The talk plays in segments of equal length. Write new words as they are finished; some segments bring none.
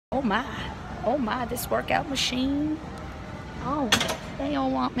Oh my, this workout machine. Oh, they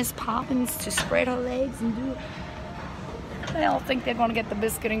all want Miss Poppins to spread her legs and do it. They all think they're gonna get the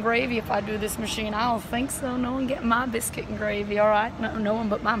biscuit and gravy if I do this machine. I don't think so. No one getting my biscuit and gravy, all right? No one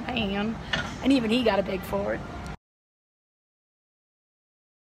but my man. And even he gotta beg for it.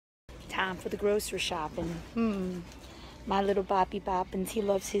 Time for the grocery shopping. My little Boppy Poppins, he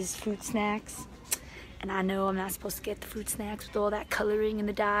loves his fruit snacks. And I know I'm not supposed to get the fruit snacks with all that coloring and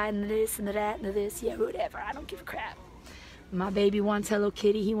the dye and the this and the that and the this. Yeah, whatever. I don't give a crap. My baby wants Hello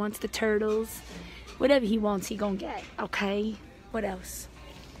Kitty. He wants the turtles. Whatever he wants, he gonna get. Okay? What else?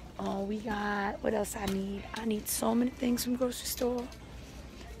 Oh, we got... What else I need? I need so many things from grocery store.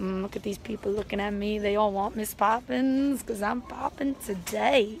 Look at these people looking at me. They all want Miss Poppins because I'm popping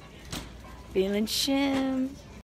today. Feeling shim.